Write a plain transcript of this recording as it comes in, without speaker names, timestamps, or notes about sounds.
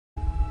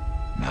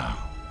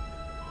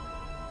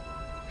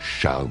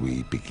shall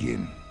we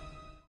begin?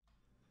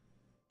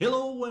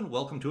 Hello and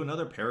welcome to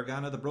another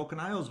Paragon of the Broken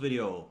Isles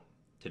video.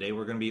 Today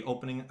we're going to be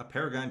opening a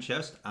Paragon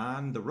chest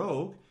on the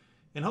Rogue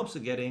in hopes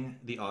of getting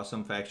the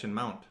awesome faction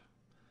mount.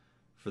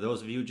 For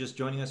those of you just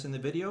joining us in the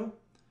video,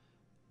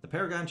 the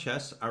Paragon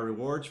chests are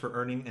rewards for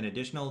earning an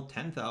additional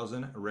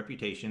 10,000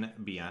 reputation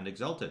beyond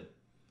Exalted.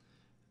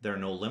 There are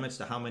no limits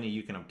to how many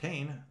you can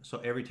obtain, so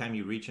every time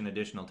you reach an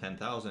additional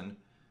 10,000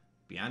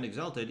 beyond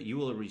Exalted, you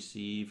will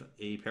receive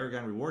a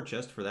Paragon reward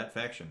chest for that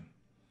faction.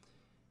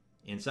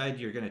 Inside,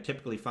 you're going to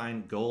typically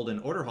find gold and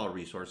order hall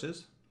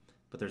resources,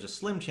 but there's a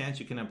slim chance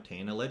you can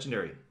obtain a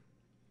legendary.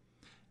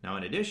 Now,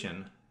 in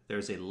addition,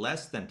 there's a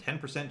less than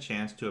 10%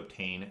 chance to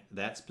obtain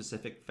that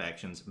specific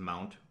faction's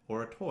mount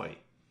or a toy.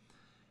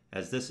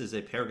 As this is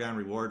a Paragon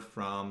reward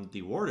from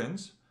the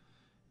Wardens,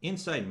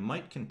 inside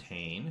might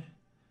contain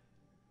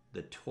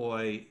the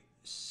toy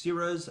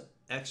Sira's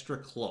Extra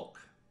Cloak.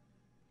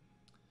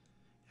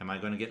 Am I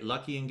going to get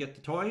lucky and get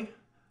the toy?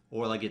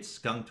 Or will I get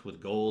skunked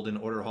with gold and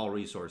order hall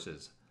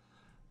resources?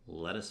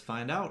 Let us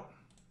find out.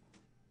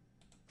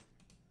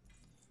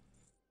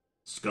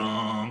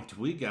 Skunked.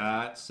 We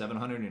got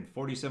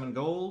 747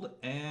 gold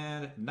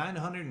and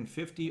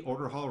 950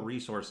 order hall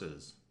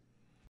resources.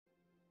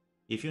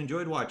 If you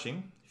enjoyed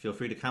watching, feel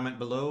free to comment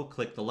below,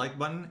 click the like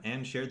button,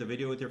 and share the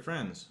video with your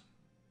friends.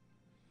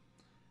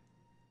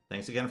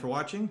 Thanks again for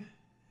watching,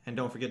 and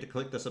don't forget to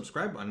click the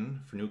subscribe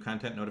button for new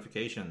content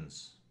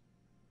notifications.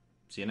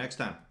 See you next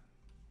time.